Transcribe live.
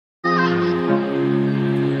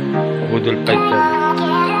Boodle fight yan.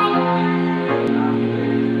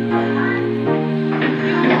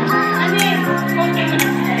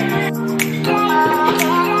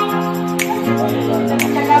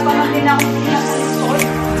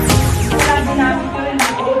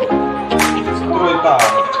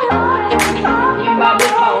 Yung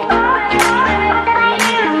bubble pa oh.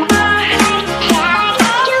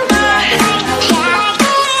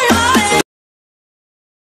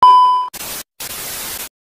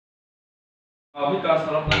 Abi,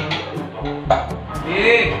 kasarap naman ito.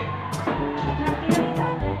 Eh!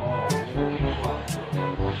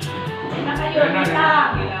 Nakayo, kita.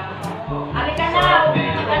 Halika na.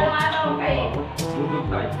 Ano kay Boodle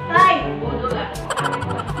tayo. Tay. Boodle ah.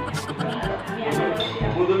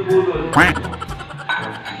 Boodle.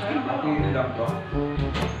 Pati lang to.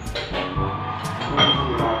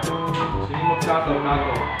 Sino magkataw na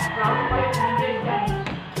to? Bravo pa yung hundred dyan.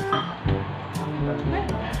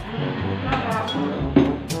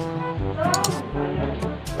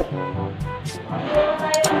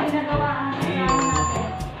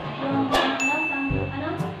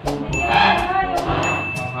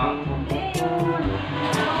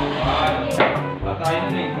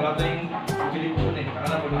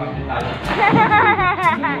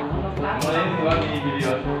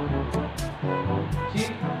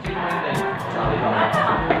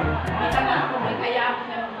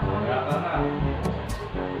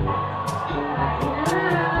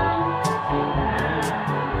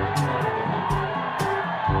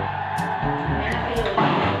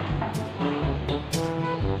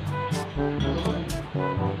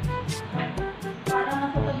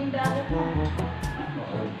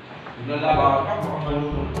 Lalaba ka, baka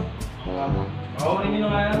malulun. Aunin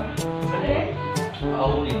nyo na nga yan.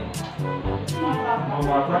 Aunin. Mga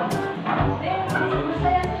bata.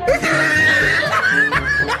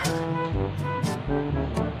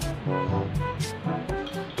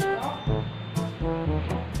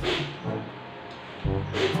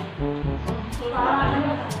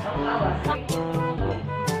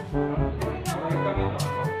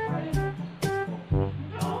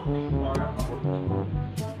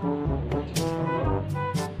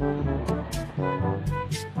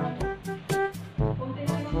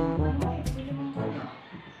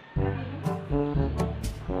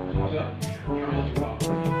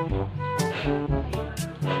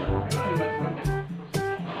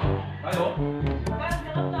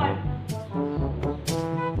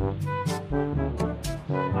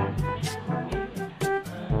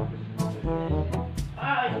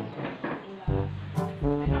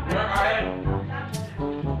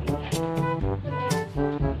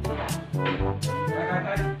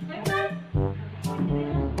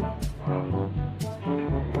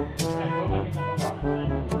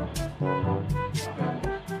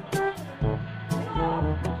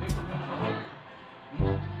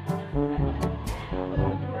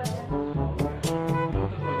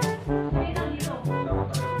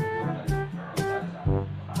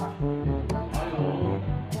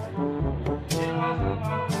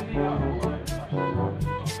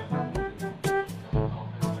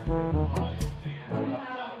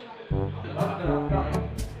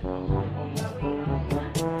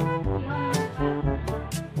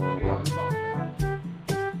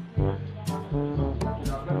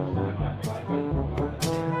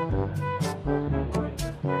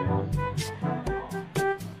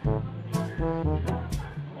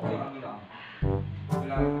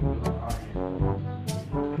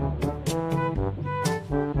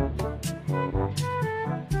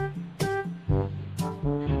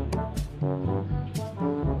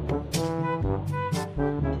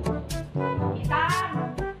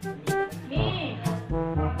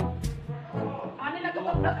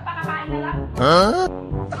 Huh?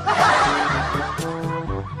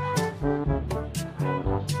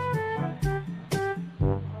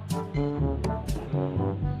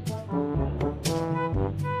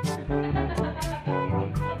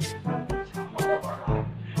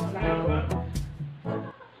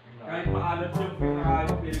 Kahit maalat yung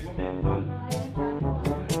pinakain, pili ko mentol.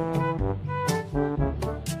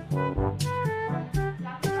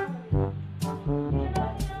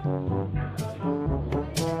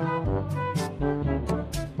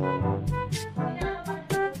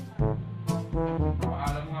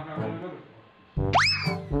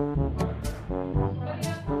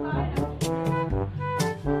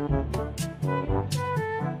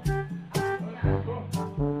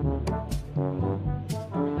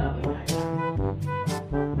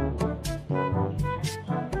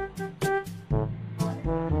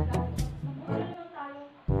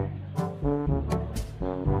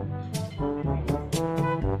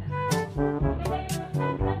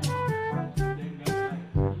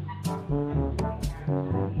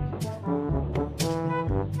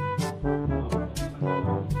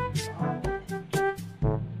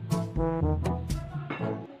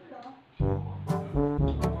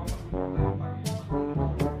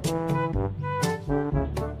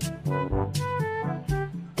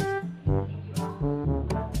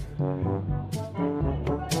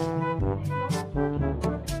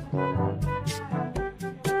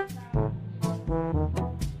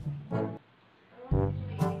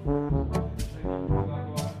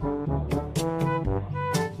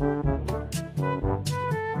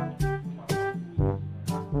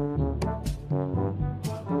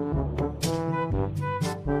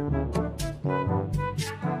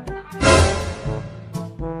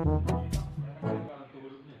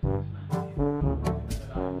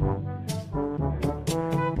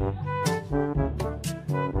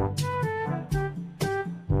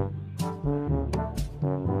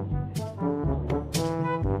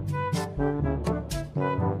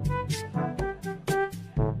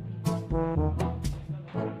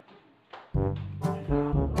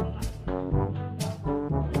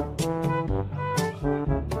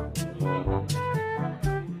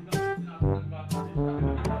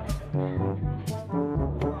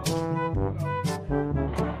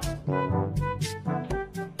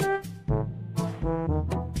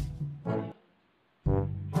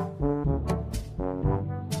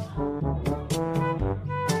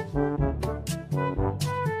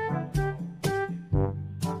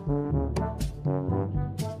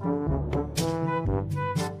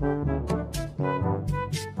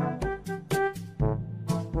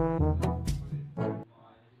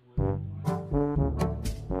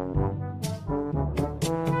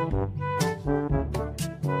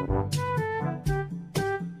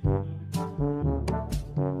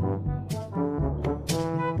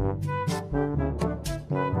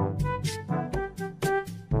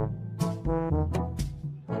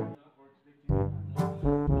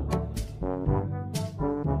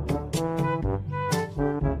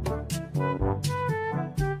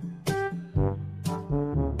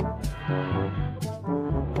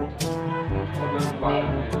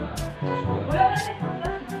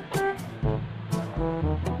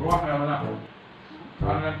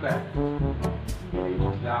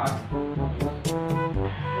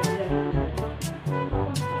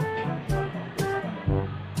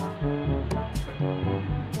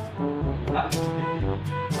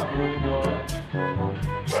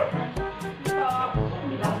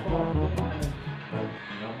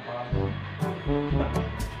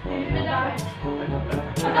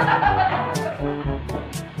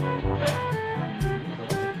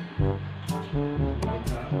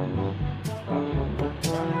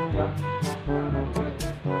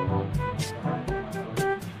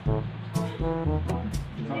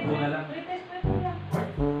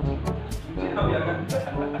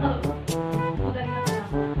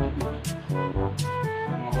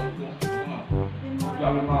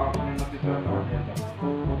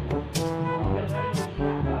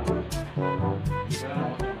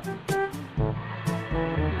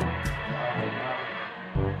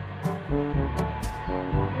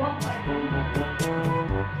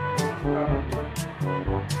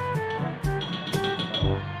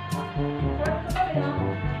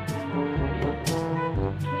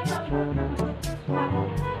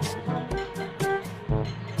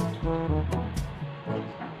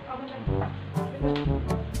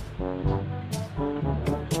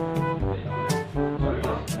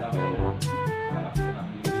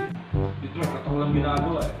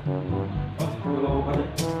 Ginagawa eh. Wala ko kasi.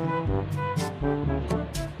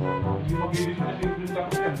 Hindi makilis na simple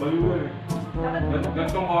tapos yan. Baliw yan eh.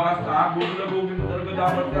 Gantong oras ka, Boodle na Boodle na talaga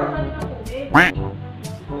dapat ka.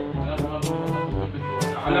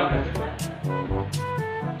 Alam eh.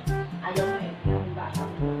 Ayaw mo eh. Yung bata.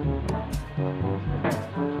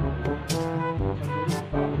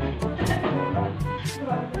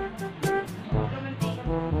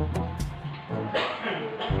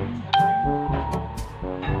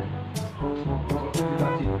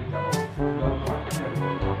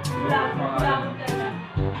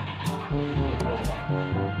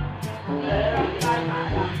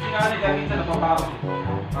 Minsan napaparo.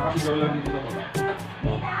 Nakasigaw lang dito ako.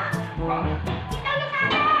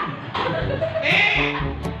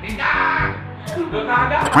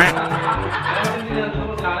 Lutada! Alam mo hindi na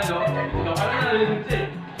tutupos sila no? Ikaw ka na nalilig siya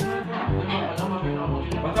eh.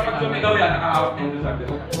 Basta pag sumigaw yan, nakahawak niya doon sa atin.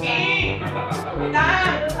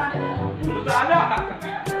 Lutada!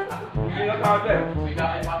 Hindi na sabi. May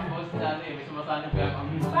kakaipakin mo sa dati, may sumasana pa yung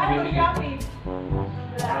amin. Paano mag-shopping?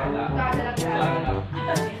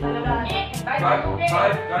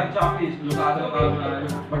 Kahit Shopee, lutada na tayo na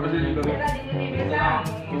magkasilig kami.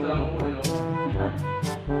 Isa lang ang ulo.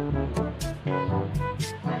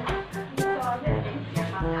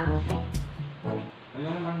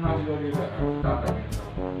 Ayun naman nasigaw dito. Tatagin ito.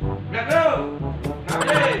 Nago!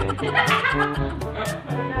 Nabi!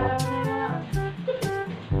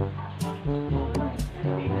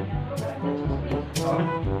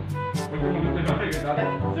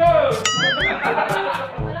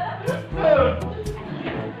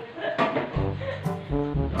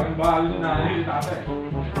 Ang bahal na nanay, tatay.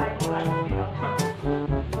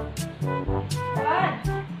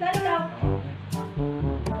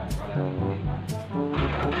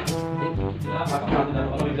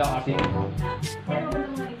 Kasi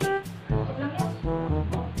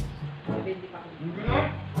Hindi na.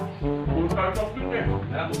 Puro tayo chocolate eh.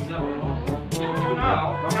 Hindi na.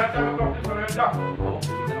 Mamaya tayo chocolate sa renda.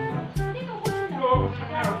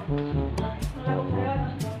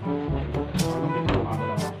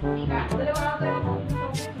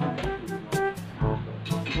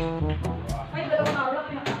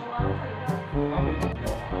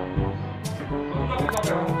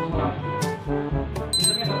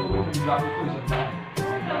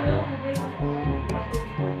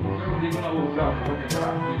 Hindi ko na-ulam.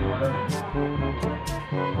 Hindi ko alam.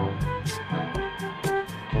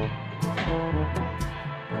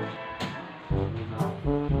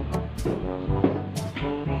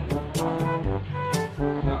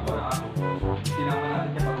 Sinama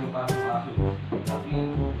natin siya pag lupa ng aso.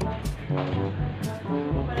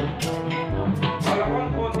 Wala ko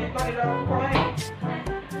ang konti pa, nilalang pa eh.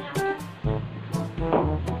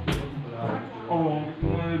 Oo, gusto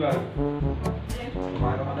mo na nilagay.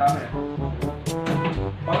 Kumain ka madami.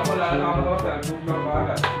 Parang wala na ako daw sa group ng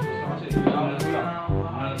bagat. Gusto kasi, ako na sila.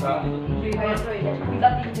 Ano sa akin?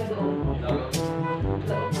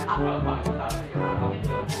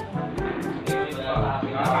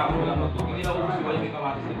 Nakakamo lang mag-tug. Hindi na ubus ko yung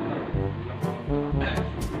kamatis dito.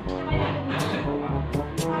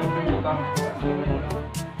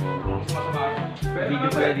 Pero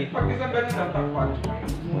pag isang ganun lang, takpan.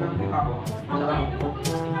 Muna ako.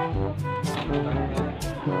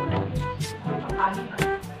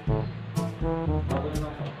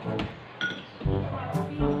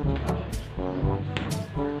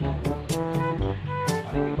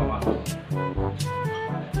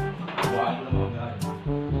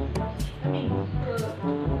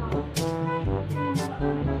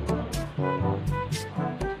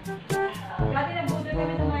 Dati nag-Boodle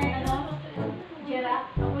kami sa may ano, Jera.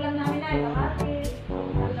 Ang ulam namin ay kamatis,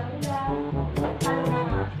 ulam-ulam.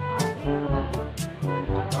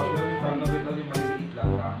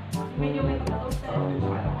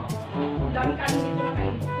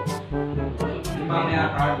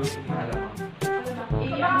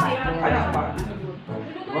 Ay, nasa pa.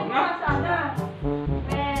 Wag na. Sana.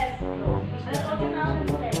 Yes. Ano ko din ako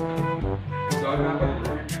ulit? Gawin nga pa.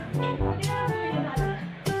 Hindi na ako yun natin.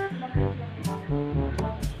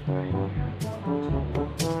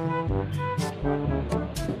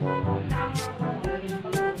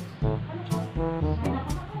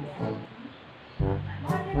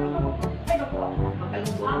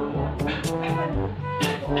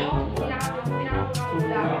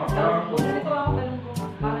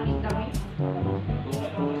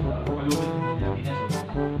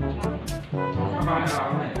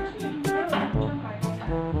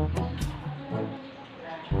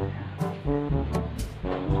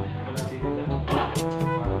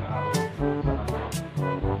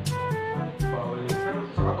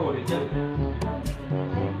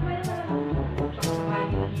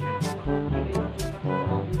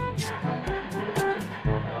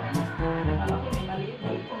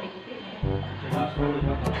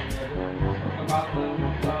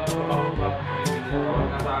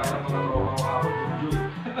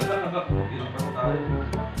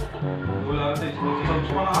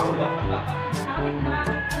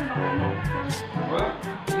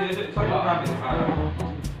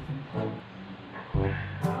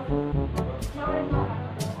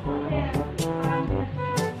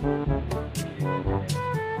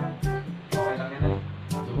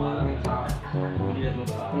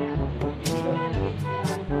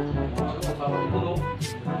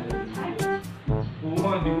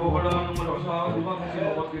 Hindi ko kailangan ng malakas sa akin, di ba? Kasi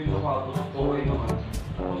sinukat ko yung sapatos, okay naman.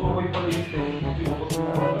 Tapos okay pala yung stain, sinukat ko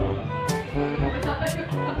yung sapatos.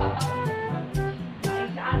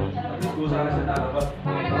 At least ko sana sa nalabat.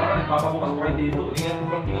 Parang nagpapabukas ko kayo dito. Ingat ko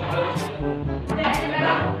pang tingin pala.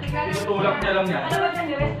 Tinutulak niya lang yan. Ano ba dyan?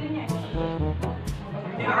 Rest din niya.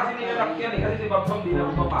 Hindi na kasi nilalak yan eh, kasi si Babsong hindi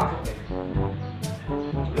na pumapasok eh.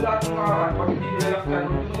 Yung lahat ng mga pag hindi nilalak yan,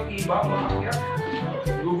 hindi mo si Kiba, makakyak.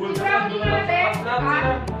 Google ka lang, doon lang sa lahat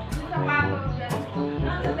sila. Sapatos dyan.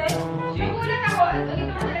 Nagulat ako. Dito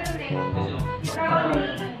mo sila doon eh.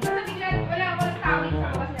 Basta bigla, wala ako ng tao dito sa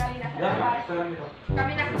labas na rin nasa Yan, labas. sa lang ito.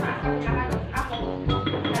 Kami nakataas kami lahat. Ako.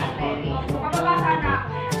 Pababa sana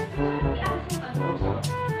ako. May asong ano?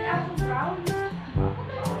 May asong brown.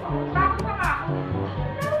 Takot pa nga ako.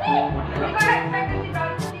 Hindi ko expected si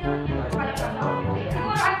brown. Hindi naman yun pala pa ako.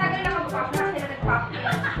 Siguro ang tagal na kabukas na sila nagpapit.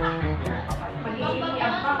 Magiging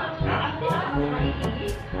pa.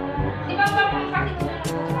 Magiging. Di ba ba kung kasi kung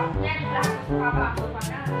nagbukas niyan, lahat mas papasok pa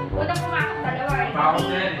na. Unang pumasok dalawa eh. Bakit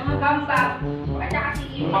yan? Mga gamba. At saka si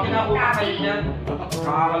Kung makinakuha kayo niyan,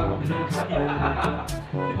 kakakal ko din sa kanya.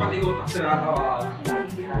 Di pati utak sinatawa.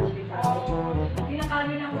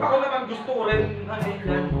 Pinakalo ng Ako naman gusto ko rin, ano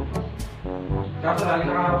yan. Kaso lagi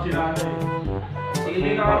nakaharap si nanay. Pag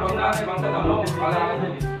hindi nakaharap si nanay, bang tatalo, kailangan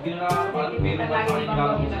yun eh.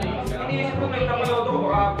 Iniisip ko may tapaloto ko,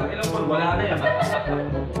 baka ilang buwan, wala na yan.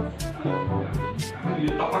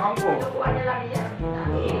 Yung tapakan ko. Nakuha niya lang yan.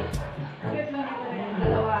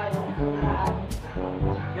 Dalawa.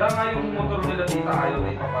 Kaya nga yung motor nila tita ayaw na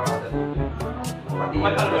ipaparada dito. Pati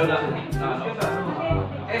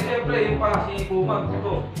eh siyempre yung pa si Kumag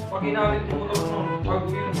ito. Pag ginamit yung motor nun, pag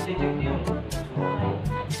yung check niyo.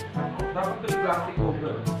 Dapat ito yung plastic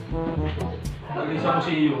cover. Lagi sa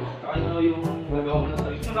museo. Ano yung nagawa mo na sa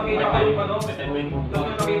Nung nakita ko yung ano, nung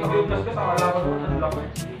nakita ko yung gasgas, akala ko naman ang laki.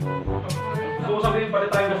 So sabihin pala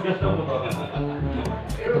tayo gasgas ng motor.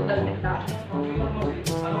 Pero dalawa na.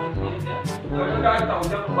 Nagkakait ako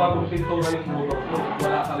dyan kung bagong pintura yung motor ko.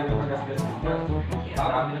 Wala talaga kagasgas.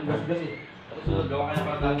 Marami ng gasgas eh. Tapos sunod, gawa ka na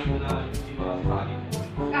para lagi mo na yung iba kasi sa akin.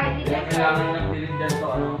 Kahit hindi Kaya kailangan nang bilhin dyan to,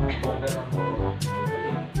 ano, cover ng motor.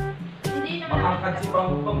 Hindi naman. Matangkad si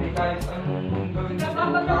Bambang eh, kahit anong gawin niya.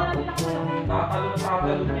 Nakakalo na sa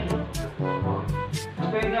atin doon eh.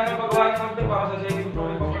 Pwede nga yung pagawa ng ante para sa second floor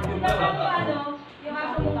yung pagkat yung dala. Yung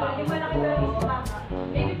aso mo ba? Yung malaki daw yung bata.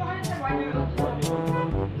 Baby pa kayo sa 1 year old.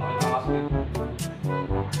 Nakakaswit.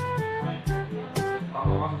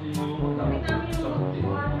 Ako kasi yung Kapit namin yung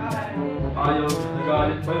ayaw,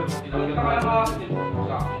 nagalit pa yun. Tinagyan ka na kasi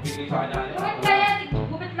sa bigay sa kanya. Gupit kaya,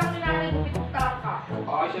 gupit lang ni nanay, gupit talaka.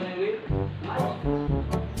 Siya na yung rate.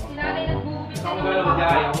 Si nanay naggugupit Ako gano'n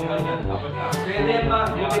mag-iaya, ako gano'n. Dapat nga. Pwede yan ma,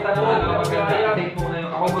 gupitan naman. Tape mo na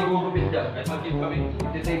yun. Ako magugupit dyan. Kahit mag-give kami.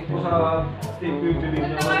 Iti-tape ko sa tape ko yung bibig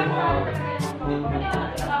niya. Kaya nga,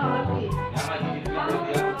 hindi ko yung rate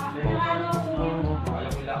yan. Ayaw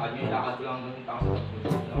ko ilakad nyo, ilakad ko lang ng takas sa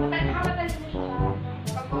tapos.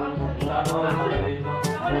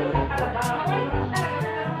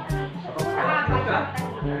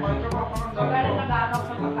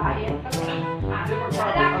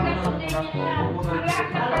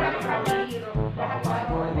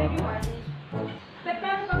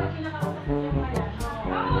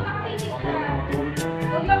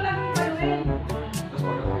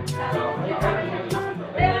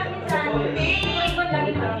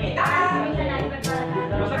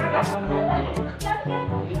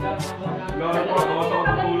 Gano'n po, tawa sa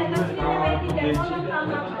katulog na si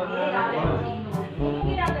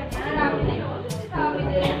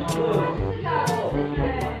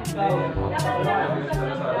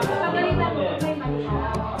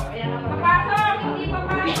Papasok, hindi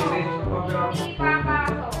papasok. Hindi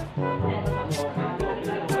papasok.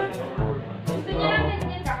 Gusto niya lang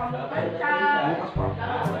din kakamutan siya.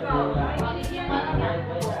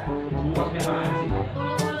 Bukas may maransi.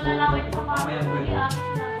 Gusto niya lang din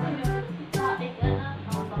papasok.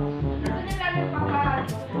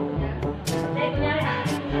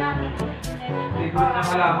 Hindi ko na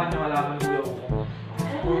malaman yung video ko.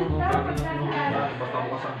 Basta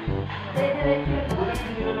bukas ang video. Bukas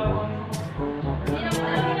hindi na lang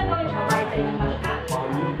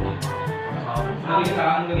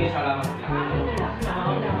Ang gawin sa alaman sila.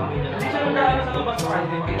 Hindi siya nagkaano sa labas ko kahit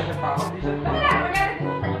hindi makita siya tao. Hindi siya tao. Wala, kunyari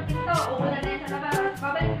pupunta yung pinto, uulan na yan sa labas.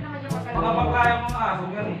 Babalik na naman yung Mga magkano. bakla yung mga aso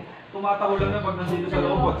yan eh. Tumataho lang na pag nandito sa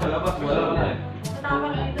loob at sa labas. Wala na eh.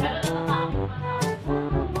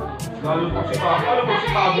 Lalo pag si Pabi. Lalo pag si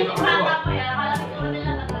Pabi na kalabas.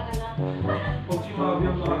 Pag si Pabi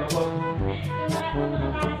ang nakalabas.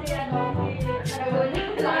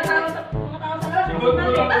 Siguro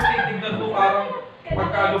ko lang kung titignan ko parang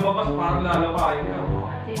pagka lumabas parang lalabayin ka.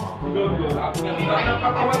 Siguro. Ako yung hindi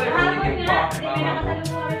katawan na yung titigit pa.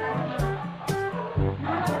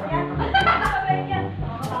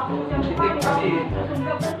 Titig kasi.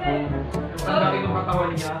 Ang laki ng katawan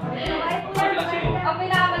niya. Ang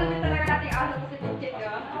pinakamaliit talaga nating aso ko si Pinchit, di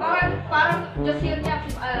ba? Parang Diyos yun niya,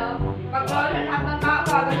 pag lahat ng tao,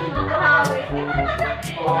 agad yung buhawi.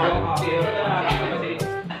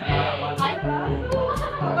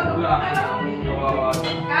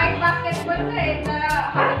 Kahit basketball ka eh, na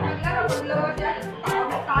harap naglaro, maglaro siya,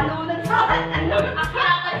 talunan sa akin.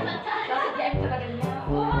 Kasi game talaga niya.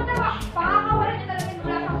 Oo, diba? Pakakawalan niya talaga yung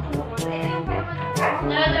mula sa kusunod. Eh, yung pa naman.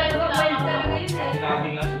 Wild talaga yun eh. Sinabi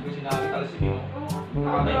nga, sinabi talaga si Mimo.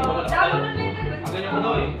 Nakagayon ko lang. Dabo na din ka, diba? Nakagayon ko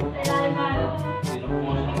daw eh. Kailangan malo. Sino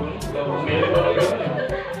pumasok ng gulo? Meron ko lang yun eh.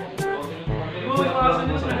 Siguro yung aso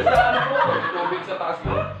niya sa ano po. Tubig sa taas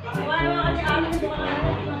ko.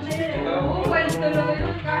 Oo, wild talaga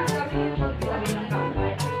yun. Kahit kami yung pagbilang ng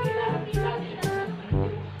kapay.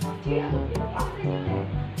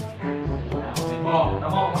 Oh,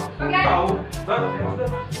 tama ko. Tao.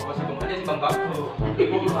 Kasi kung kanya si Bamba.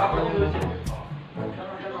 Usapan niyo siya.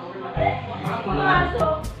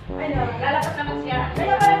 Lalapat naman siya.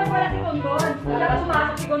 Kaya pala nang wala si Gondon. Lalapat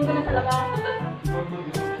sumasok si Gondon na sa labas.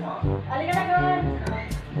 Halika na doon.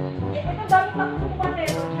 Ito dami pa kung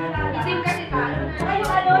kumapero. Isim kasi talo na. Ay,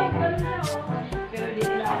 yung ano, yung ganun na ako. Pero di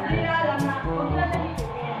nila alam na. Huwag nila sa dito.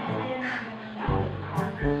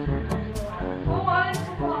 Oo, ayun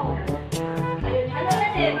ko po ako. Ayun, ano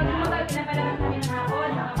kasi, pag mga pinapalaman kami ng hapon,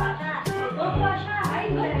 mga bata. Oo, siya. Ay,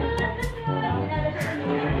 hindi na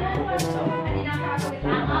nakakawit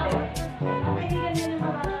na ako. Ay, ganyan yung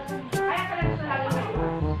mga bata. Ay, akala gusto lalo na.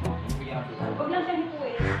 Huwag lang siya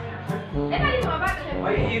hipuin. Eh, mali mga bata siya.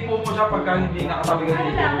 May iipo mo siya pagka hindi nakatabi ka Ano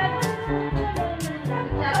dito. lang,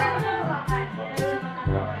 ako siya mabakan.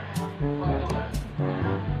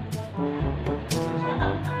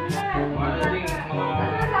 Ano din mga...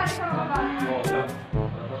 Nasasali sa mga bata.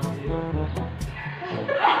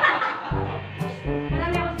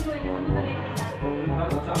 Marami ako siguro na sumutuloy ko na.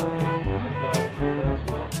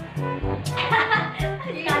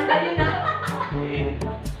 Skandal yun na.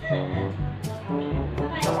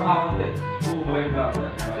 Sa pangakot eh. Buhay ka.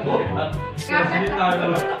 Sinasinit tayo na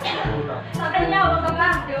lang. Sa kanya, huwag ka ba?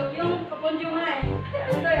 Yung kapondyo nga eh.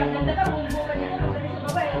 Ito, yung ganda ka, bumbo ka niya. Huwag ka rin sa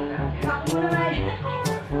baba eh. Kako mo naman eh.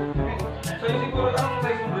 Sa'yo siguro, anong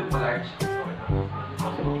size mo rin pa large?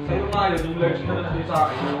 Sa'yo nga yun, yung large na nandun sa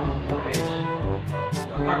akin. Yung page.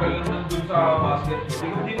 Ang tagal lang nandun sa basketball.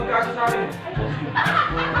 Hindi magkasa sa akin.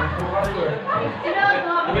 So, hardcore. Sino?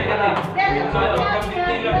 Sabay ka na. Sa'yo, hanggang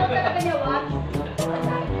 50 lang. Talaga niya, what?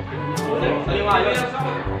 Sa'yo nga yun.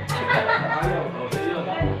 Ayaw. Sa'yo.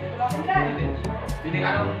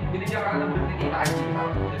 Binigyan ka na ng birthday kita kay Gita.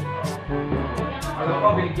 Alam ko,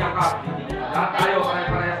 binigyan ka. Lahat tayo,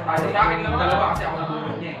 pare-parehas tayo. Sa akin lang dalawa kasi ako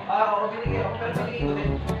nabunod niya eh. Oo, binigay ako. Pero binigay ko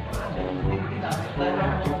din.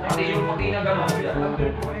 Kasi yung puti na gano'n. Number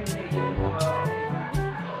 2 ko yung binigay ko.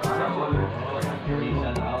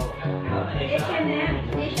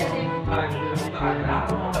 H&M.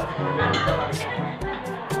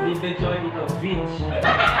 Vintage choy dito. Vince.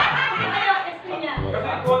 Ano, SP niya? Kasi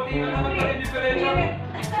konti na naman tayo diferensya.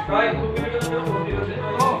 Kahit bumili ka na ng konti na din.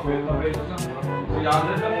 Oo, 20 pesos lang. Kaya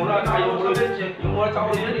na mura na kayo sa bench. Yung mura sa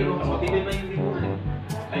original eh. Matibay pa yung hindi mura eh.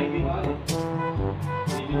 Ay, hindi mura eh.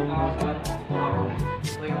 Bibili na ako sa ano.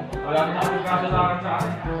 Wala na akong kaso sa akin sa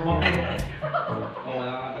akin. Oo,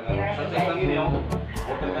 wala kang tagal. Sa size lang yun yung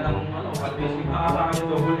order ka ng calbasic. Sa akin yung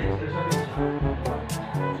double extra sa pizza.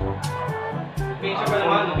 Pizza pa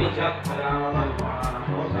naman, no? Pizza. Kaya naman,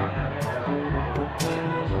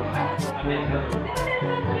 American.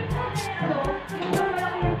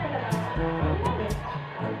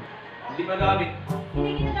 Hindi pa gamit.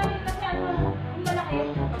 Hindi ginagamit kasi ano, yung malaki.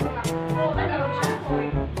 Oo, ano, shampoo.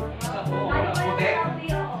 Ayaw ko yung sabi,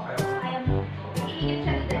 oo. Ayaw mo. Iigit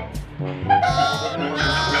siya doon.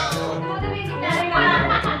 Tumutubigit na rin ka.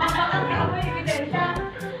 Bakit ako yung ebidensya?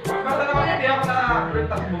 Basta naman hindi ako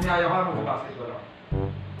na-rentas bumiyaya ka, magbabasketball ko lang.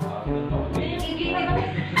 Igigit ako.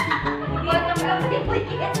 Igigit ako lang yung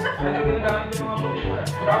igigit. Kaya ginagamit yung mga puti ko.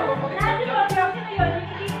 Grabe ko puti ko. Dati ko, grabe na yun, yung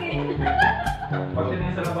igigit. Pag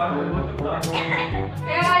tinignan sa labahan, malibot na.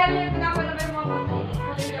 Kaya kaya niya yung pinapalabay yung mga puti.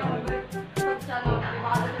 Puti niya ako. Pag sa ano,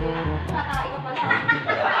 baka sabihin, tatay ka pala.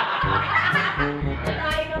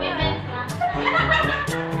 Tatay ka pala.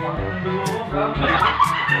 Bakit ang dugo mo, grabe.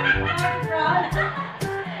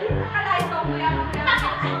 Nakalain ko, kuya.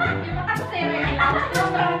 Yung makapusera yun.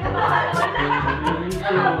 Sobrang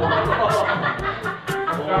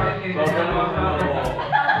Kahit hindi ko naman sa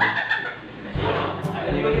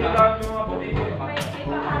hindi ko ginagamit yung mga puti ko.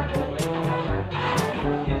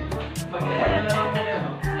 Magkaya na lang mo yan.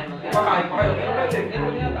 Kumakain pa kayo. Pero pwede.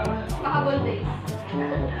 Pakabol days.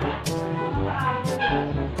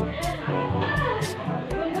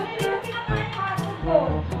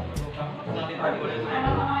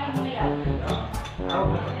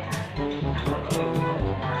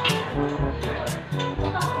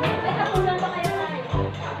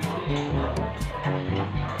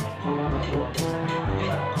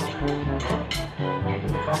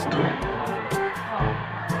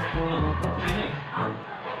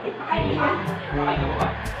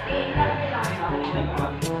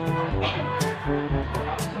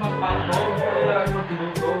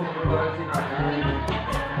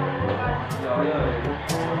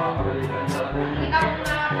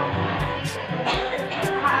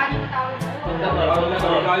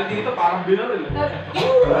 Galing dito, parang binaril.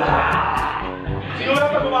 Siguro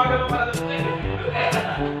pa gumagano ka na doon.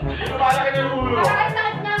 Lumalaki na yung ulo.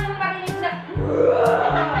 Nakakasakit niya nung marinig na.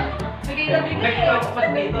 Bigay na bigay.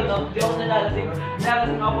 Nagtapat dito, no? Di ako nalalasing.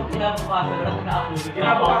 Nalalasing ako pag kinabukasan. Wala ko nakapulo.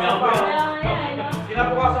 Kinabukasan pa ako. Kaya nga yan, no?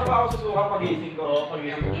 Kinabukasan pa ako susuka pag-ising ko. Oo,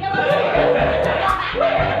 pag-ising ko. Ginawa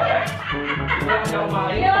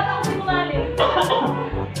ko si Kumalit.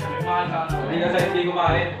 Hindi na sa'yo hindi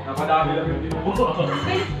kumain. Napadami lang yung tinubo.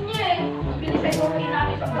 Bilis niya eh. Bilis ay buhay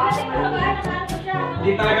namin. Bakit mo ba? Nakano siya?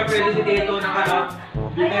 Hindi talaga pwede si Tito ng ano.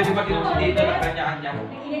 Hindi pwede matinong si Tito ng kanya-kanya.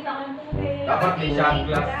 Naginit ako ng tubig. Dapat may shot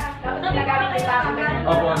glass. Dapat nagagamit ay basagan.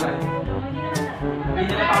 Opo, ano. Hindi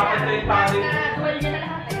niya nakakanta yung tali. Dual niya na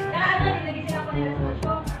lahat eh. Kaya ano, nagising ako nila sa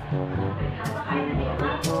show. Napakain na din ako.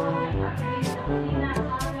 Napakain sa kusina.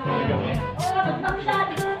 Oo,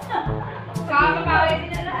 nagpapilati. Kapapawis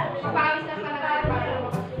din na lahat. Papawis lang talaga.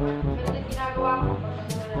 Ganun yung ginagawa ko.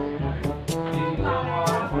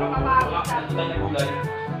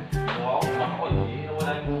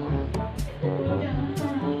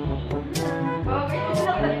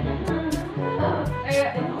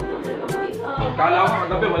 Kala ko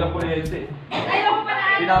kagabi walang kuryente. Ayaw ko pa na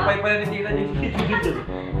ano. Pinapay pa ni Tita niya.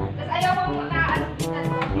 Tapos ayaw ko na ano.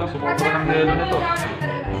 Wala, sumama pa ng nelo nito.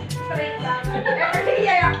 Straight lang. Pero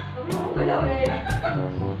sige, gulaw eh.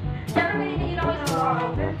 Siyempre pinipigil ako yung suka.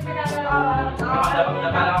 Pero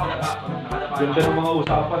pinagagawa ko. Ganda ng mga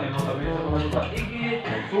usapan eh. No? Sabi niya sa mga usapan. Igit!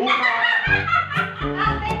 Suka!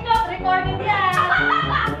 Ah, take note, recorded yan.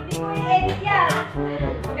 Hindi ko i-edit yan.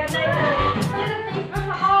 Maganda yun. Yun ang Facebook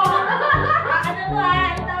ako. Ano to ha?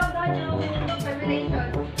 Ano tawag doon yung revelation?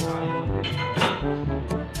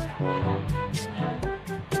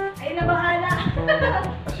 Ayun na bahala.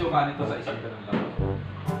 Kasi yung kanin to sa isang ganun lang.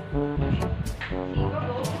 Ikaw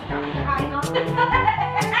bro, kakain ako.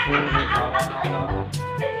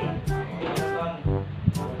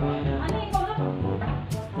 Ano ikaw na?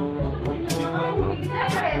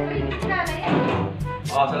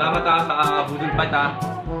 Oh, salamat sa Boodle Fight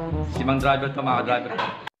Simangdriber to mga driver.